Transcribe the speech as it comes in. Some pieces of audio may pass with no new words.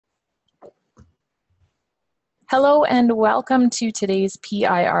Hello and welcome to today's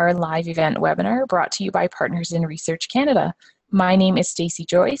PIR live event webinar brought to you by Partners in Research Canada. My name is Stacey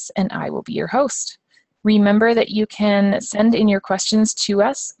Joyce and I will be your host. Remember that you can send in your questions to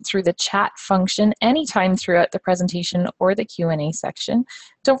us through the chat function anytime throughout the presentation or the Q&A section.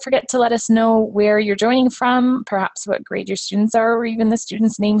 Don't forget to let us know where you're joining from, perhaps what grade your students are, or even the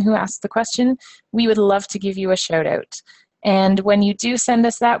student's name who asked the question. We would love to give you a shout out. And when you do send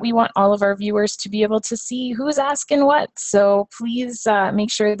us that, we want all of our viewers to be able to see who's asking what. So please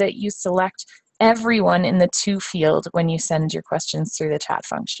make sure that you select everyone in the to field when you send your questions through the chat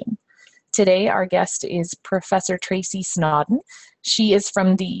function. Today, our guest is Professor Tracy Snoddon. She is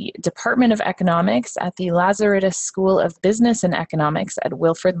from the Department of Economics at the Lazaridis School of Business and Economics at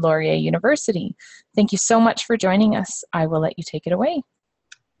Wilfrid Laurier University. Thank you so much for joining us. I will let you take it away.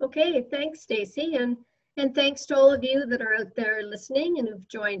 Okay, thanks, Stacey, and thanks to all of you that are out there listening and have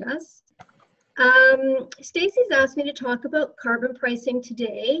joined us. Stacey's asked me to talk about carbon pricing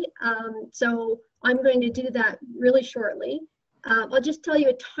today, so I'm going to do that really shortly. I'll just tell you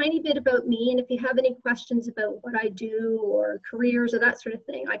a tiny bit about me, and if you have any questions about what I do or careers or that sort of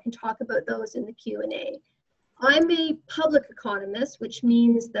thing, I can talk about those in the Q&A. I'm a public economist, which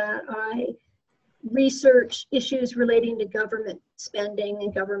means that I research issues relating to government spending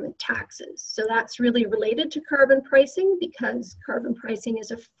and government taxes. So that's really related to carbon pricing because carbon pricing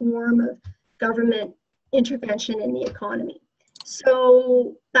is a form of government intervention in the economy.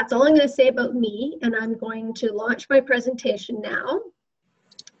 So that's all I'm going to say about me, and I'm going to launch my presentation now.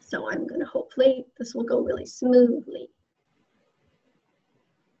 So I'm going to, hopefully this will go really smoothly.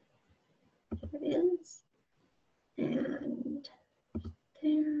 There it is. And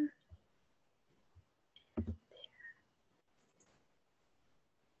there.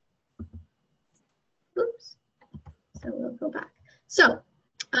 Oops. So we'll go back. So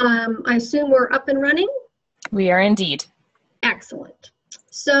I assume we're up and running? We are indeed. Excellent.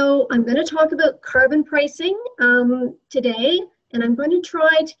 So I'm going to talk about carbon pricing today, and I'm going to try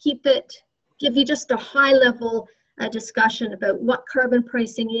to give you just a high-level discussion about what carbon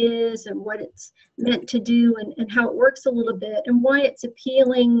pricing is and what it's meant to do and how it works a little bit and why it's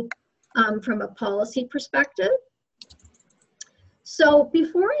appealing from a policy perspective. So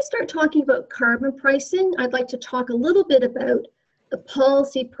before I start talking about carbon pricing, I'd like to talk a little bit about the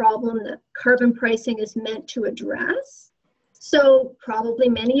policy problem that carbon pricing is meant to address. So probably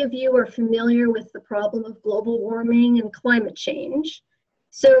many of you are familiar with the problem of global warming and climate change.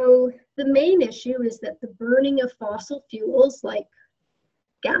 So the main issue is that the burning of fossil fuels like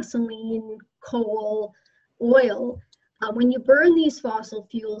gasoline, coal, oil, when you burn these fossil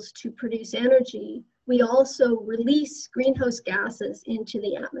fuels to produce energy, we also release greenhouse gases into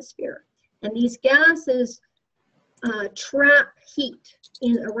the atmosphere. And these gases trap heat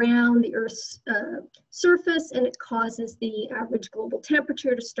around the Earth's surface, and it causes the average global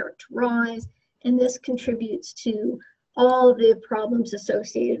temperature to start to rise, and this contributes to all of the problems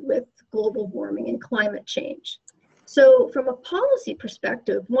associated with global warming and climate change. So from a policy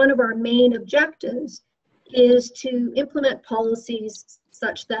perspective, one of our main objectives is to implement policies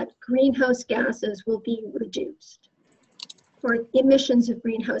such that greenhouse gases will be reduced, or emissions of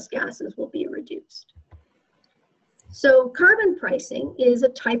greenhouse gases will be reduced. So carbon pricing is a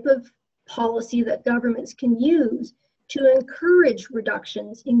type of policy that governments can use to encourage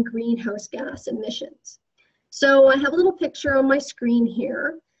reductions in greenhouse gas emissions. So I have a little picture on my screen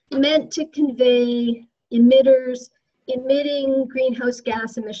here meant to convey emitters emitting greenhouse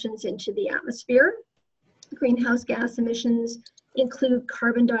gas emissions into the atmosphere. Greenhouse gas emissions include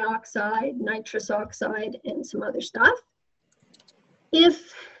carbon dioxide, nitrous oxide, and some other stuff.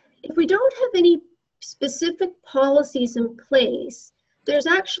 If we don't have any specific policies in place, there's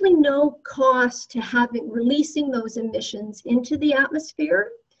actually no cost to releasing those emissions into the atmosphere.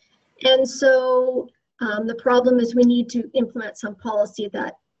 And so the problem is we need to implement some policy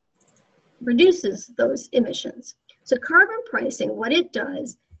that reduces those emissions. So carbon pricing, what it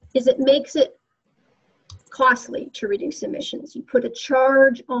does is it makes it costly to reduce emissions. You put a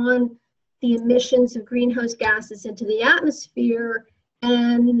charge on the emissions of greenhouse gases into the atmosphere,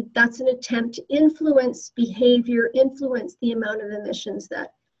 and that's an attempt to influence behavior, influence the amount of emissions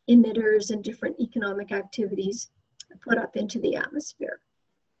that emitters and different economic activities put up into the atmosphere.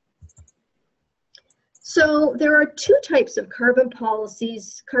 So there are two types of carbon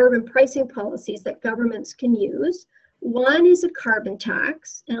pricing policies that governments can use. One is a carbon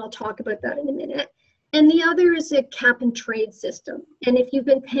tax, and I'll talk about that in a minute. And the other is a cap and trade system. And if you've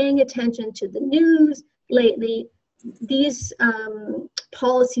been paying attention to the news lately, these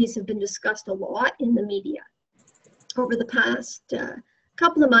policies have been discussed a lot in the media over the past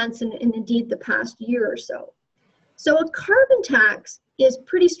couple of months and indeed the past year or so. So a carbon tax is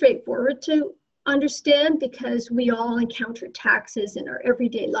pretty straightforward to understand because we all encounter taxes in our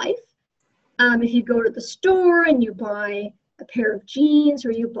everyday life. If you go to the store and you buy a pair of jeans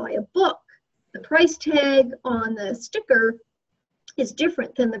or you buy a book, the price tag on the sticker is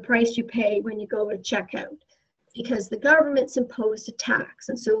different than the price you pay when you go to checkout because the government's imposed a tax,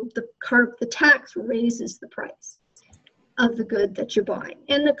 and so the tax raises the price of the good that you're buying.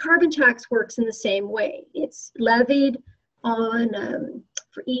 And the carbon tax works in the same way. It's levied on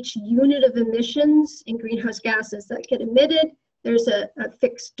for each unit of emissions in greenhouse gases that get emitted, there's a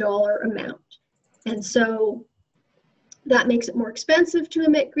fixed dollar amount. And so that makes it more expensive to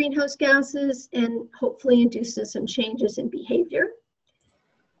emit greenhouse gases and hopefully induces some changes in behavior.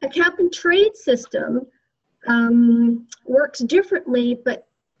 A cap and trade system works differently, but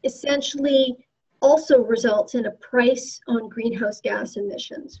essentially also results in a price on greenhouse gas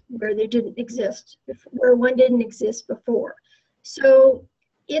emissions where one didn't exist before. So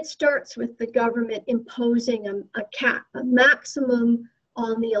it starts with the government imposing a cap, a maximum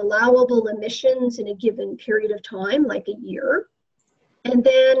on the allowable emissions in a given period of time, like a year. And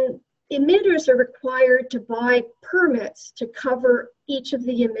then emitters are required to buy permits to cover each of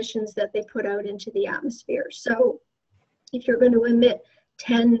the emissions that they put out into the atmosphere. So if you're going to emit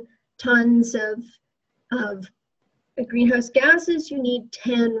 10 tons of greenhouse gases, you need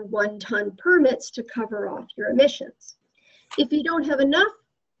 10 one-ton permits to cover off your emissions. If you don't have enough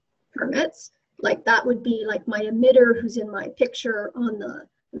permits, like that would be like my emitter who's in my picture on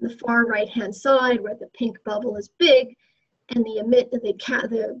the far right-hand side where the pink bubble is big, and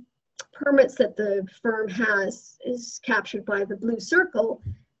the permits that the firm has is captured by the blue circle,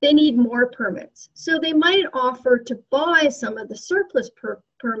 they need more permits. So they might offer to buy some of the surplus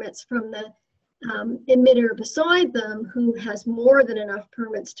permits from the emitter beside them who has more than enough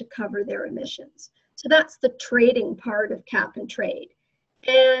permits to cover their emissions. So that's the trading part of cap and trade.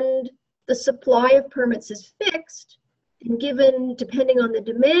 And the supply of permits is fixed, and given, depending on the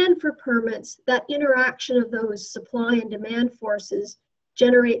demand for permits, that interaction of those supply and demand forces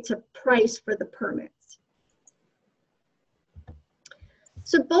generates a price for the permits.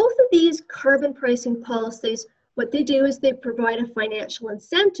 So both of these carbon pricing policies, what they do is they provide a financial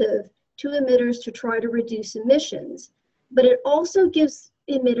incentive to emitters to try to reduce emissions, but it also gives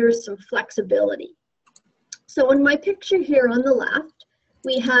emitters some flexibility. So in my picture here on the left,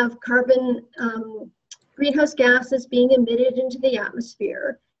 we have greenhouse gases being emitted into the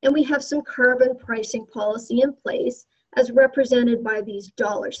atmosphere, and we have some carbon pricing policy in place as represented by these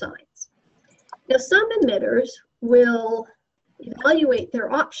dollar signs. Now, some emitters will evaluate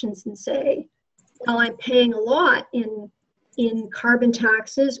their options and say, well, I'm paying a lot in carbon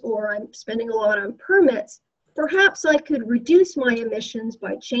taxes, or I'm spending a lot on permits. Perhaps I could reduce my emissions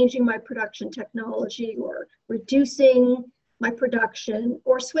by changing my production technology or reducing my production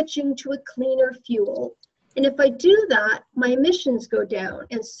or switching to a cleaner fuel. And if I do that, my emissions go down,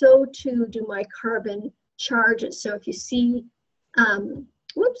 and so too do my carbon charges. So if you see,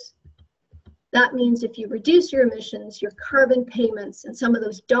 that means if you reduce your emissions, your carbon payments and some of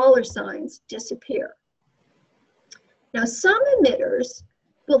those dollar signs disappear. Now, some emitters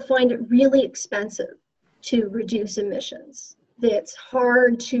will find it really expensive to reduce emissions. It's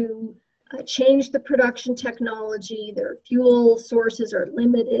hard to change the production technology. Their fuel sources are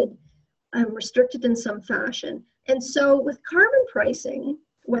limited and restricted in some fashion. And so with carbon pricing,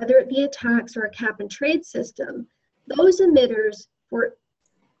 whether it be a tax or a cap and trade system, those emitters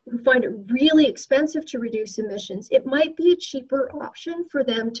who find it really expensive to reduce emissions, it might be a cheaper option for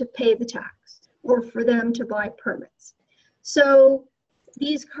them to pay the tax or for them to buy permits. So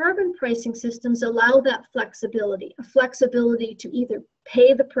these carbon pricing systems allow that flexibility, a flexibility to either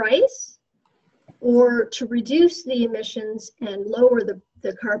pay the price or to reduce the emissions and lower the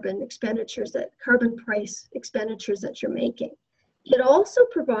carbon price expenditures that you're making. It also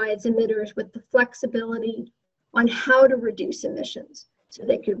provides emitters with the flexibility on how to reduce emissions. So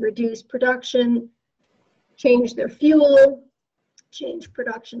they could reduce production, change their fuel, change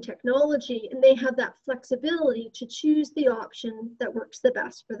production technology, and they have that flexibility to choose the option that works the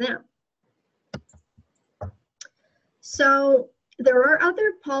best for them. So there are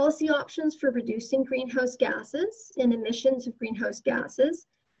other policy options for reducing greenhouse gases and emissions of greenhouse gases.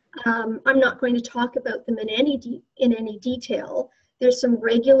 I'm not going to talk about them in any detail. There's some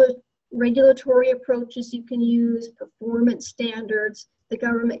regulatory approaches you can use, performance standards. The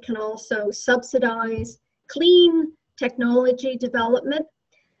government can also subsidize clean technology development.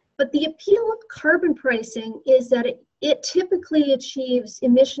 But the appeal of carbon pricing is that it typically achieves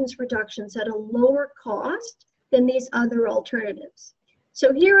emissions reductions at a lower cost than these other alternatives.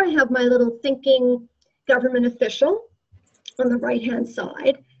 So here I have my little thinking government official on the right-hand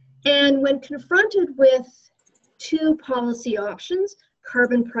side. And when confronted with two policy options,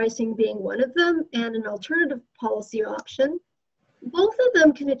 carbon pricing being one of them and an alternative policy option, both of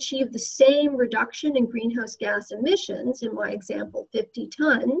them can achieve the same reduction in greenhouse gas emissions, in my example, 50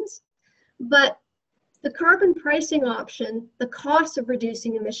 tons, but the carbon pricing option, the costs of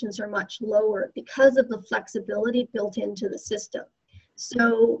reducing emissions are much lower because of the flexibility built into the system.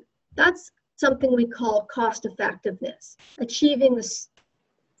 So that's something we call cost effectiveness. Achieving this,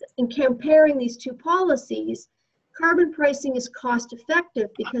 in comparing these two policies, carbon pricing is cost effective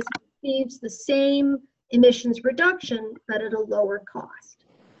because it achieves the same emissions reduction but at a lower cost.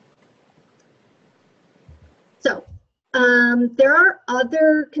 So there are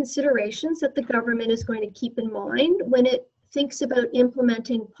other considerations that the government is going to keep in mind when it thinks about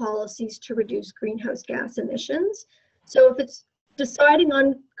implementing policies to reduce greenhouse gas emissions. So if it's deciding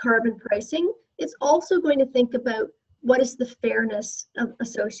on carbon pricing, it's also going to think about what is the fairness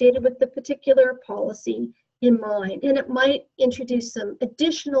associated with the particular policy in mind. And it might introduce some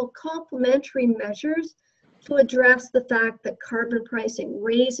additional complementary measures to address the fact that carbon pricing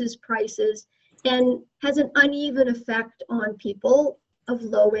raises prices and has an uneven effect on people of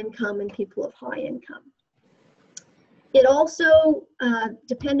low income and people of high income. It also,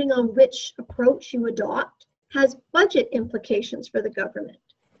 depending on which approach you adopt, has budget implications for the government.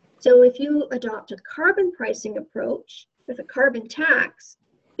 So if you adopt a carbon pricing approach with a carbon tax,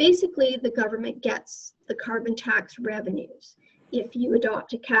 basically the government gets the carbon tax revenues. If you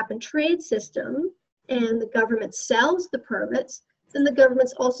adopt a cap and trade system and the government sells the permits, then the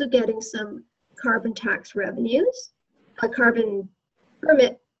government's also getting some carbon tax revenues, carbon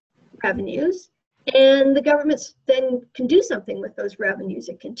permit revenues, and the government then can do something with those revenues.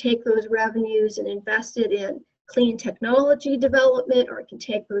 It can take those revenues and invest it in clean technology development, or it can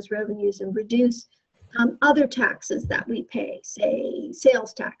take those revenues and reduce other taxes that we pay, say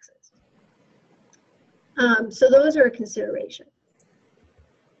sales taxes. So those are a consideration.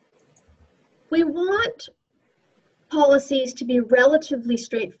 We want policies to be relatively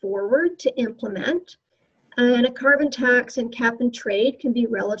straightforward to implement, and a carbon tax and cap and trade can be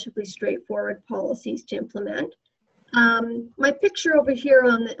relatively straightforward policies to implement. My picture over here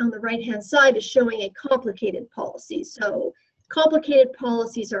on the right-hand side is showing a complicated policy. So complicated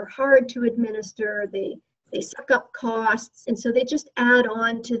policies are hard to administer, they suck up costs, and so they just add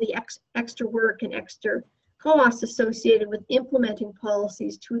on to the extra work and extra costs associated with implementing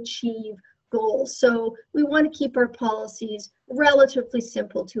policies to achieve goals. So we want to keep our policies relatively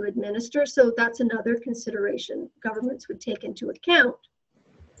simple to administer. So that's another consideration governments would take into account.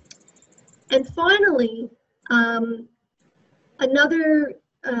 And finally, another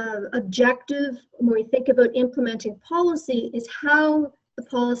objective when we think about implementing policy is how the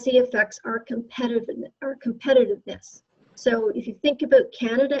policy affects our competitiveness. So if you think about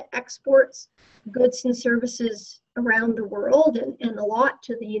Canada exports goods and services around the world and a lot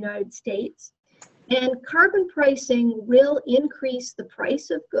to the United States, and carbon pricing will increase the price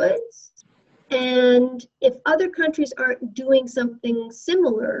of goods. And if other countries aren't doing something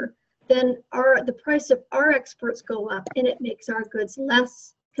similar, then the price of our exports go up and it makes our goods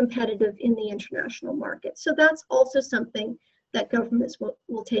less competitive in the international market. So that's also something that governments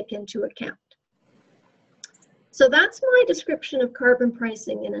will take into account. So that's my description of carbon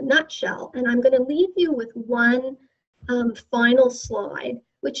pricing in a nutshell. And I'm going to leave you with one final slide,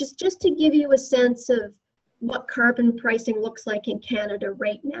 which is just to give you a sense of what carbon pricing looks like in Canada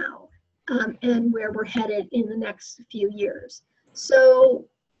right now, and where we're headed in the next few years. So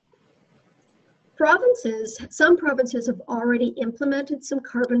some provinces have already implemented some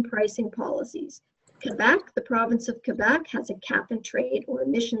carbon pricing policies. Quebec, the province of Quebec, has a cap and trade or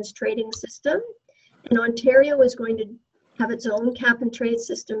emissions trading system, and Ontario is going to have its own cap and trade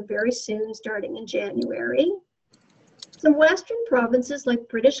system very soon, starting in January. Some Western provinces like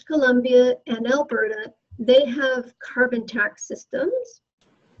British Columbia and Alberta, they have carbon tax systems.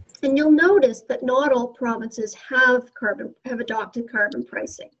 And you'll notice that not all provinces have adopted carbon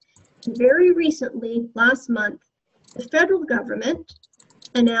pricing. And very recently, last month, the federal government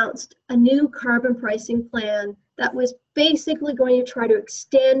announced a new carbon pricing plan that was basically going to try to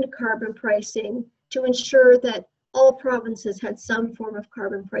extend carbon pricing to ensure that all provinces had some form of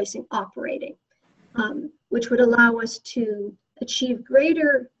carbon pricing operating, which would allow us to achieve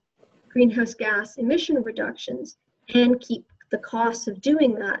greater greenhouse gas emission reductions and keep the costs of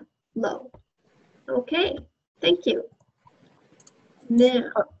doing that low. Okay, thank you.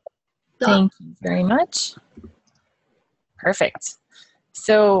 Now, thank you very much. Perfect.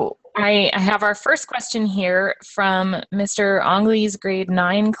 So I have our first question here from Mr. Ongley's grade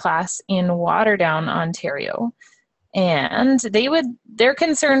 9 class in Waterdown, Ontario. And they're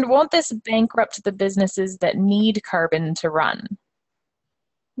concerned, won't this bankrupt the businesses that need carbon to run?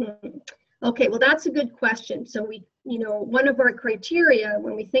 Okay, well, that's a good question. So one of our criteria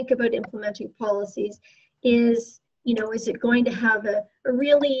when we think about implementing policies is, is it going to have a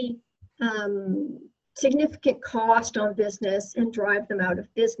really significant cost on business and drive them out of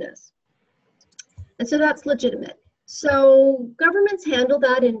business? And so that's legitimate. So governments handle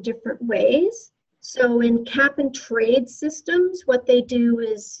that in different ways. So in cap and trade systems, what they do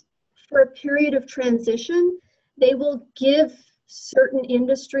is for a period of transition, they will give certain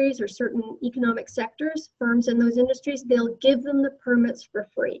industries or certain economic sectors, firms in those industries, they'll give them the permits for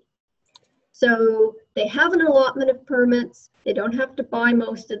free. So they have an allotment of permits, they don't have to buy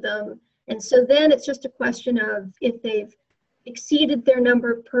most of them. And so then it's just a question of if they've exceeded their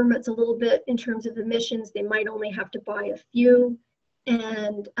number of permits a little bit in terms of emissions, they might only have to buy a few.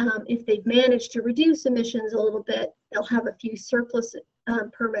 And if they've managed to reduce emissions a little bit, they'll have a few surplus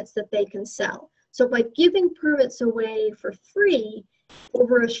permits that they can sell. So by giving permits away for free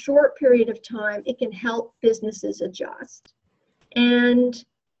over a short period of time, it can help businesses adjust. And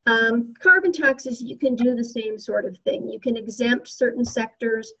carbon taxes, you can do the same sort of thing. You can exempt certain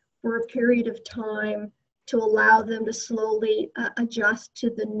sectors for a period of time to allow them to slowly adjust to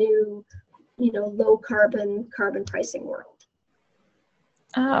the new, low carbon pricing world.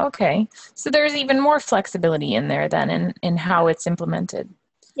 Okay, so there's even more flexibility in there then in how it's implemented.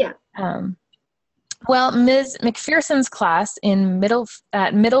 Yeah. Well, Ms. McPherson's class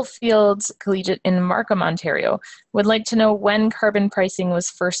at Middlefields Collegiate in Markham, Ontario, would like to know when carbon pricing was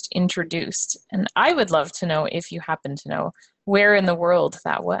first introduced. And I would love to know, if you happen to know, where in the world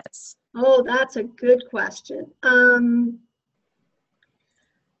that was. Oh, that's a good question.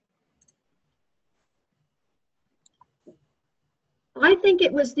 I think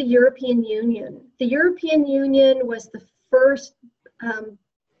it was the European Union. The European Union was the first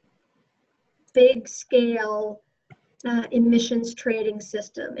big-scale emissions trading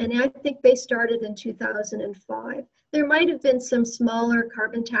system, and I think they started in 2005. There might have been some smaller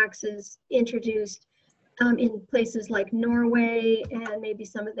carbon taxes introduced in places like Norway and maybe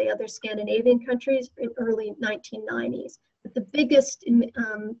some of the other Scandinavian countries in early 1990s. But the biggest,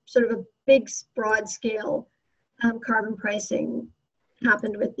 sort of a big, broad-scale carbon pricing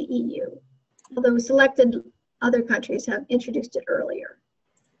happened with the EU, although selected other countries have introduced it earlier.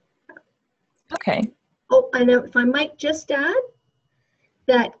 Okay. Oh, I know, if I might just add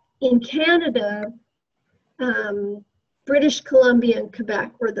that in Canada, British Columbia and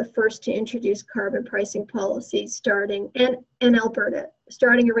Quebec were the first to introduce carbon pricing policies and Alberta,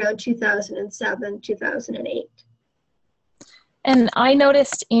 starting around 2007, 2008. And I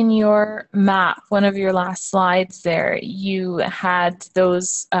noticed in your map, one of your last slides there, you had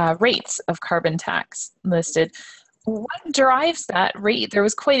those rates of carbon tax listed. What drives that rate? There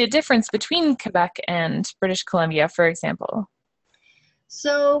was quite a difference between Quebec and British Columbia, for example.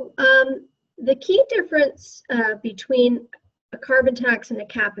 So the key difference between a carbon tax and a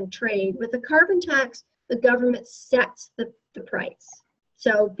cap and trade, with a carbon tax, the government sets the price.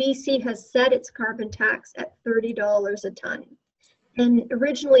 So BC has set its carbon tax at $30 a ton. And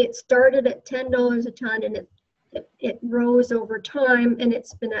originally it started at $10 a ton, and it rose over time, and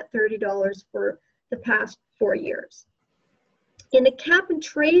it's been at $30 for the past 4 years. In a cap and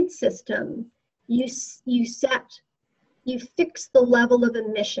trade system, you fix the level of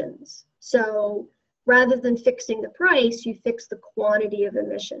emissions. So rather than fixing the price, you fix the quantity of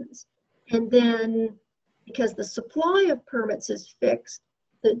emissions. And then because the supply of permits is fixed,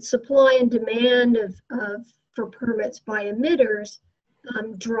 the supply and demand for permits by emitters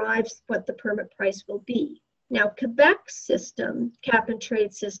drives what the permit price will be. Now, Quebec's system, cap and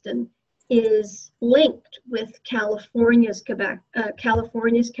trade system, is linked with California's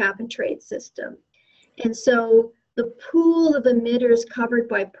cap and trade system. And so the pool of emitters covered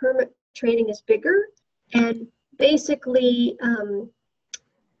by permit trading is bigger, and basically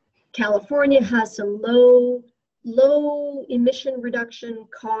California has some low emission reduction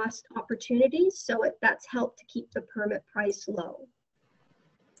cost opportunities, so that's helped to keep the permit price low.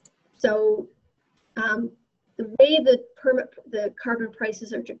 So the way the carbon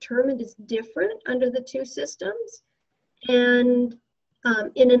prices are determined is different under the two systems. And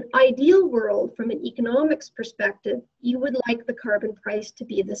in an ideal world, from an economics perspective, you would like the carbon price to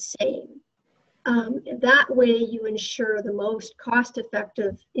be the same. That way you ensure the most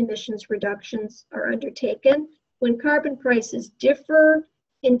cost-effective emissions reductions are undertaken. When carbon prices differ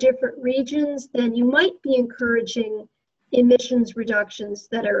in different regions, then you might be encouraging emissions reductions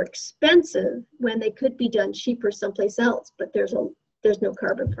that are expensive when they could be done cheaper someplace else, but there's no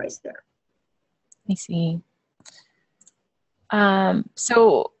carbon price there. I see.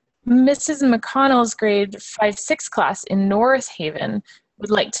 So Mrs. McConnell's grade 5-6 class in North Haven would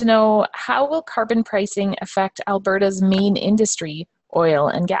like to know, how will carbon pricing affect Alberta's main industry, oil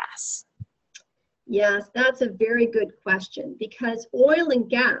and gas? Yes, that's a very good question, because oil and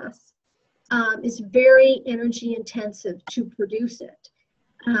gas is very energy intensive to produce it.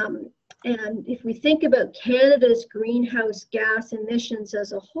 And if we think about Canada's greenhouse gas emissions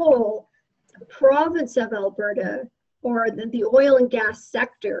as a whole, the province of Alberta, or the oil and gas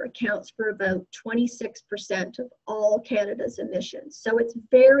sector, accounts for about 26% of all Canada's emissions. So it's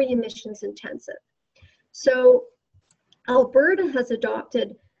very emissions intensive. So Alberta has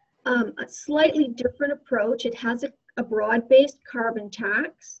adopted a slightly different approach. It has a broad-based carbon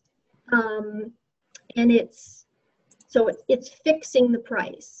tax, and it's fixing the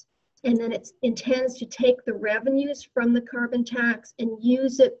price. And then it intends to take the revenues from the carbon tax and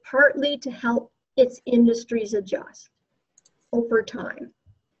use it partly to help its industries adjust over time.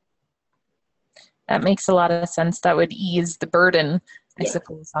 That makes a lot of sense. That would ease the burden, I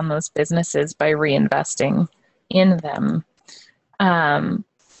suppose, on those businesses by reinvesting in them.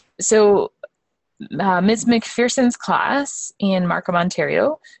 So Ms. McPherson's class in Markham,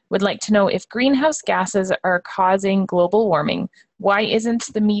 Ontario would like to know, if greenhouse gases are causing global warming, why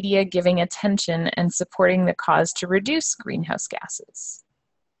isn't the media giving attention and supporting the cause to reduce greenhouse gases?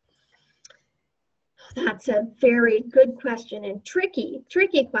 That's a very good question, and tricky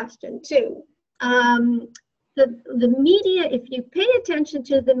question too. The media, if you pay attention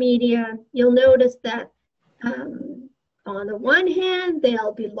to the media, you'll notice that on the one hand,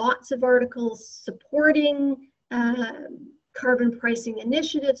 there'll be lots of articles supporting carbon pricing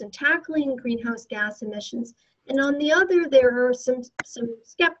initiatives and tackling greenhouse gas emissions. And on the other, there are some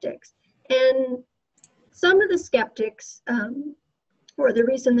skeptics. And some of the skeptics, or the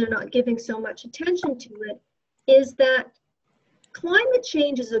reason they're not giving so much attention to it, is that climate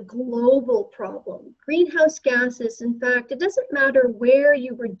change is a global problem. Greenhouse gases, in fact, it doesn't matter where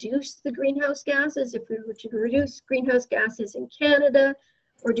you reduce the greenhouse gases. If we were to reduce greenhouse gases in Canada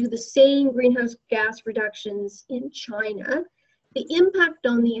or do the same greenhouse gas reductions in China, the impact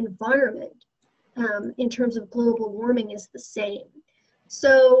on the environment in terms of global warming is the same.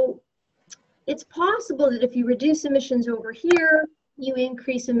 So it's possible that if you reduce emissions over here, you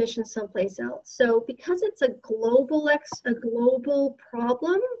increase emissions someplace else. So because it's a global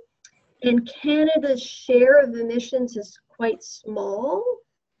problem, and Canada's share of emissions is quite small,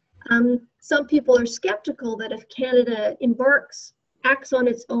 some people are skeptical that if Canada acts on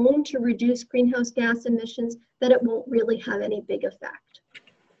its own to reduce greenhouse gas emissions, that it won't really have any big effect.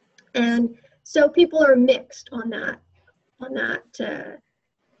 And so people are mixed on that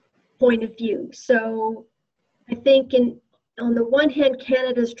point of view. So I think on the one hand,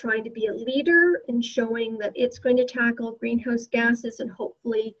 Canada is trying to be a leader in showing that it's going to tackle greenhouse gases, and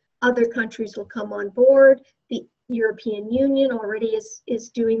hopefully other countries will come on board. The European Union already is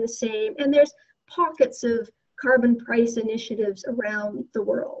doing the same, and there's pockets of carbon price initiatives around the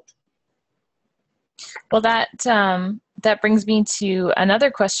world. Well, that brings me to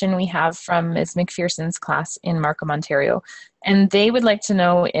another question we have from Ms. McPherson's class in Markham, Ontario, and they would like to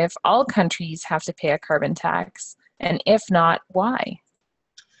know if all countries have to pay a carbon tax, and if not, why?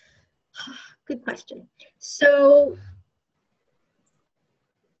 Good question. So,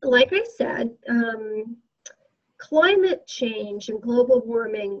 like I said, climate change and global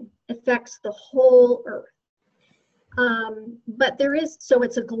warming affects the whole Earth. But so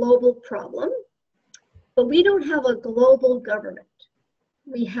it's a global problem, but we don't have a global government.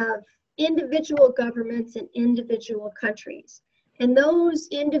 We have individual governments in individual countries. And those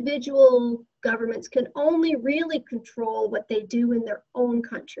individual governments can only really control what they do in their own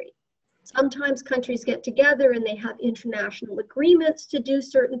country. Sometimes countries get together and they have international agreements to do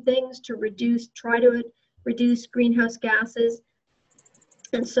certain things to try to reduce greenhouse gases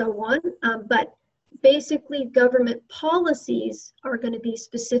and so on. But basically, government policies are going to be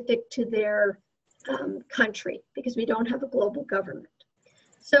specific to their country, because we don't have a global government.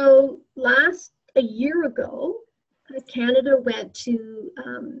 So a year ago, Canada went to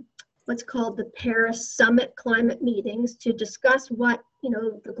what's called the Paris Summit climate meetings to discuss what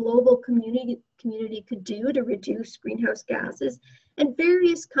the global community could do to reduce greenhouse gases, and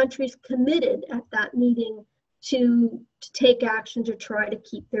various countries committed at that meeting to take action to try to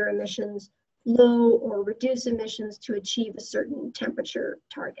keep their emissions low or reduce emissions to achieve a certain temperature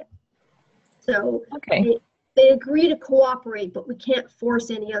target. So okay. They agree to cooperate, but we can't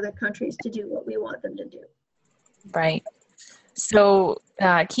force any other countries to do what we want them to do. Right. So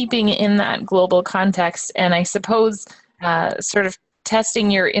keeping in that global context, and I suppose sort of testing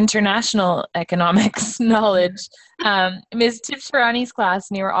your international economics knowledge, Ms. Tibshirani's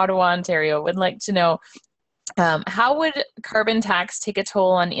class near Ottawa, Ontario would like to know, how would carbon tax take a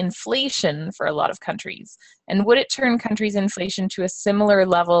toll on inflation for a lot of countries? And would it turn countries' inflation to a similar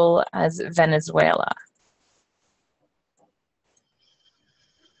level as Venezuela?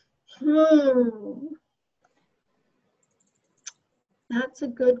 That's a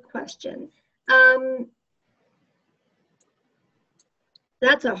good question.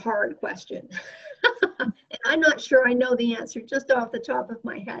 That's a hard question. And I'm not sure I know the answer just off the top of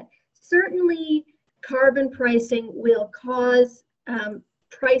my head. Certainly, carbon pricing will cause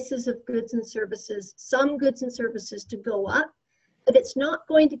prices of goods and services, some goods and services, to go up, but it's not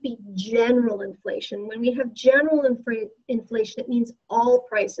going to be general inflation. When we have general inflation, it means all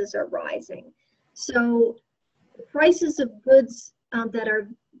prices are rising. So the prices of goods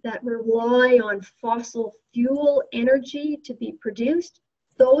that rely on fossil fuel energy to be produced,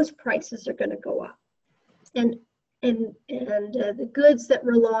 those prices are going to go up. And the goods that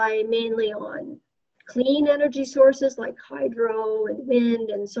rely mainly on clean energy sources like hydro and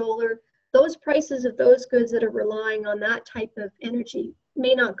wind and solar, those prices of those goods that are relying on that type of energy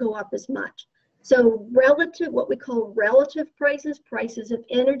may not go up as much. So what we call relative prices of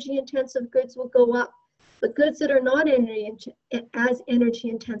energy intensive goods will go up, but goods that are not as energy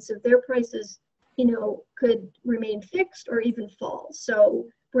intensive, their prices, could remain fixed or even fall. So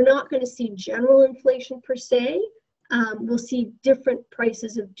we're not going to see general inflation per se. We'll see different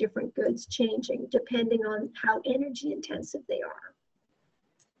prices of different goods changing depending on how energy intensive they are.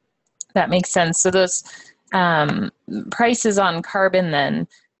 That makes sense. So those prices on carbon, then,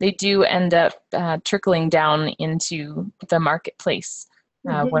 they do end up trickling down into the marketplace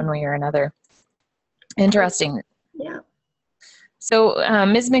one way or another. Interesting. Yeah. So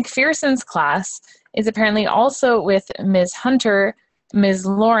Ms. McPherson's class is apparently also with Ms. Hunter, Ms.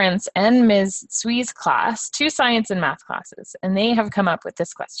 Lawrence, and Ms. Swee's class, 2 science and math classes, and they have come up with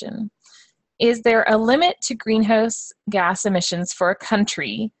this question. Is there a limit to greenhouse gas emissions for a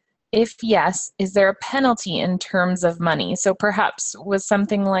country? If yes, is there a penalty in terms of money? So perhaps was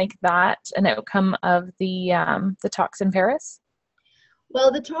something like that an outcome of the talks in Paris?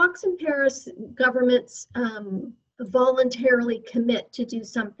 Well, the talks in Paris, governments voluntarily commit to do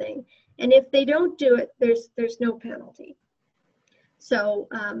something, and if they don't do it, there's no penalty. So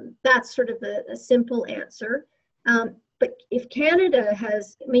that's sort of a simple answer. But if Canada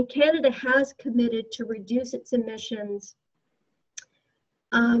has committed to reduce its emissions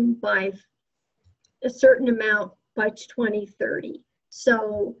by a certain amount by 2030.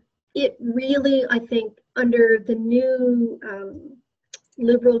 So it really, I think, under the new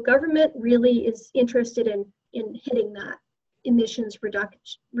Liberal government, really is interested in hitting that emissions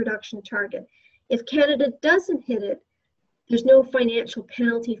reduction target. If Canada doesn't hit it, there's no financial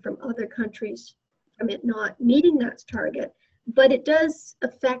penalty from other countries from it not meeting that target, but it does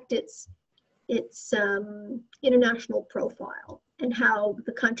affect its international profile and how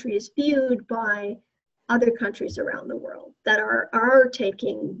the country is viewed by other countries around the world that are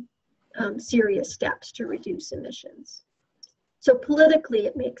taking serious steps to reduce emissions. So politically,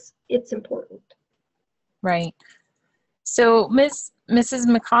 it's important. Right. So Mrs.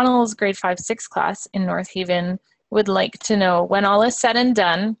 McConnell's grade 5-6 class in North Haven would like to know, when all is said and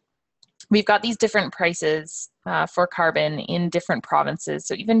done, we've got these different prices for carbon in different provinces.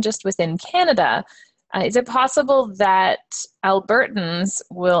 So even just within Canada, is it possible that Albertans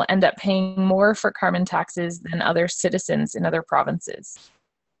will end up paying more for carbon taxes than other citizens in other provinces?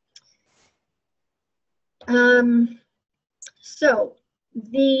 So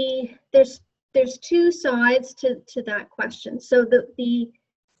there's 2 sides to that question. So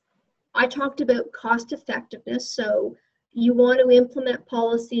I talked about cost effectiveness. So you want to implement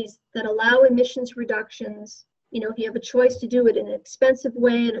policies that allow emissions reductions. If you have a choice to do it in an expensive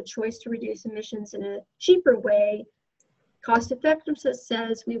way and a choice to reduce emissions in a cheaper way, cost effectiveness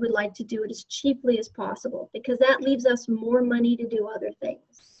says we would like to do it as cheaply as possible because that leaves us more money to do other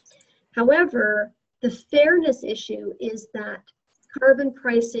things. However, the fairness issue is that carbon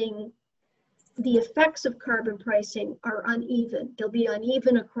pricing, the effects of carbon pricing are uneven. They'll be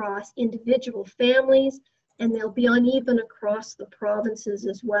uneven across individual families, and they'll be uneven across the provinces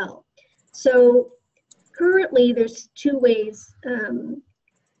as well. So currently, there's 2 ways. 2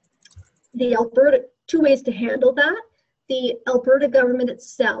 ways to handle that. The Alberta government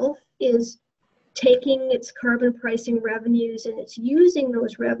itself is taking its carbon pricing revenues and it's using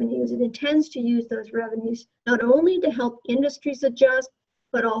those revenues. It intends to use those revenues not only to help industries adjust,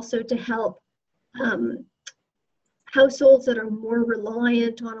 but also to help households that are more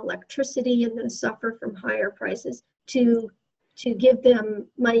reliant on electricity and then suffer from higher prices to give them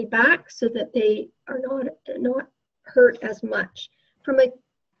money back so that they are not hurt as much. From a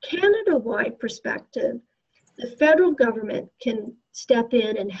Canada-wide perspective, the federal government can step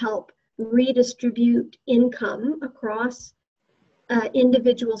in and help redistribute income across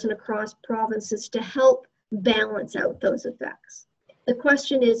individuals and across provinces to help balance out those effects. The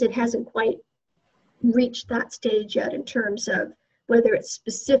question is, it hasn't quite reached that stage yet in terms of whether it's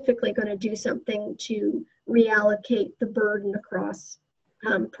specifically going to do something to reallocate the burden across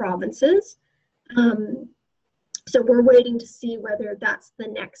provinces. So we're waiting to see whether that's the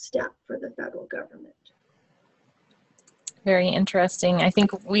next step for the federal government. Very interesting. I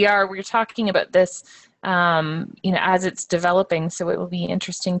think we're talking about this, as it's developing. So it will be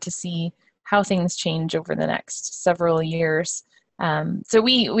interesting to see how things change over the next several years. So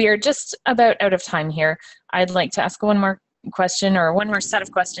we are just about out of time here. I'd like to ask one more question, or one more set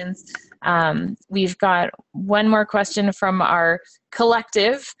of questions. We've got one more question from our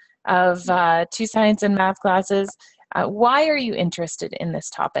collective of 2 science and math classes. Why are you interested in this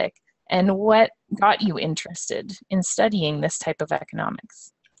topic? And what got you interested in studying this type of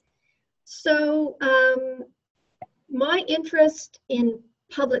economics? So my interest in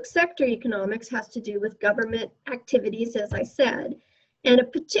public sector economics has to do with government activities, as I said. And a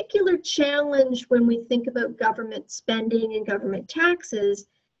particular challenge when we think about government spending and government taxes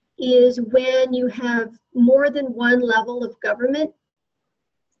is when you have more than one level of government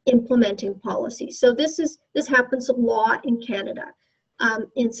implementing policy. So this happens a lot in Canada.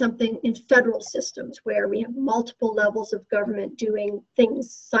 In federal systems where we have multiple levels of government doing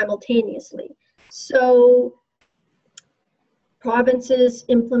things simultaneously. So provinces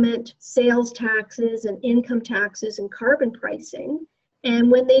implement sales taxes and income taxes and carbon pricing. And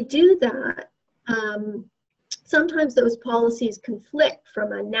when they do that, sometimes those policies conflict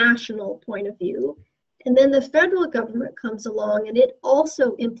from a national point of view. And then the federal government comes along and it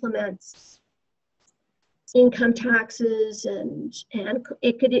also implements income taxes, and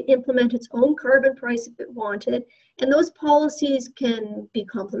it could implement its own carbon price if it wanted. And those policies can be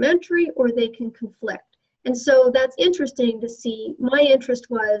complementary or they can conflict. And so that's interesting to see. My interest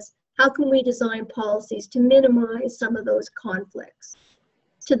was, how can we design policies to minimize some of those conflicts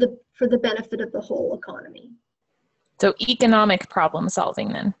for the benefit of the whole economy? So economic problem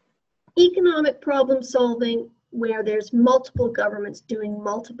solving then? Economic problem solving where there's multiple governments doing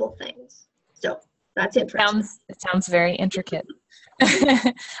multiple things. So that's interesting. It sounds very intricate.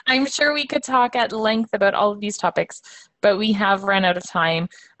 I'm sure we could talk at length about all of these topics, but we have run out of time.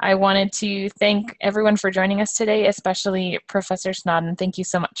 I wanted to thank everyone for joining us today, especially Professor Snoddon. Thank you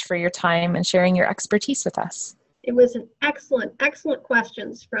so much for your time and sharing your expertise with us. It was an excellent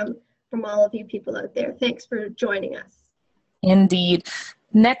questions from all of you people out there. Thanks for joining us. Indeed.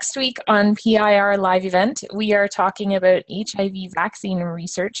 Next week on PIR Live Event, we are talking about HIV vaccine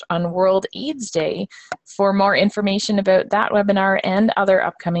research on World AIDS Day. For more information about that webinar and other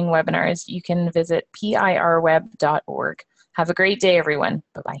upcoming webinars, you can visit pirweb.org. Have a great day, everyone.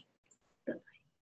 Bye-bye.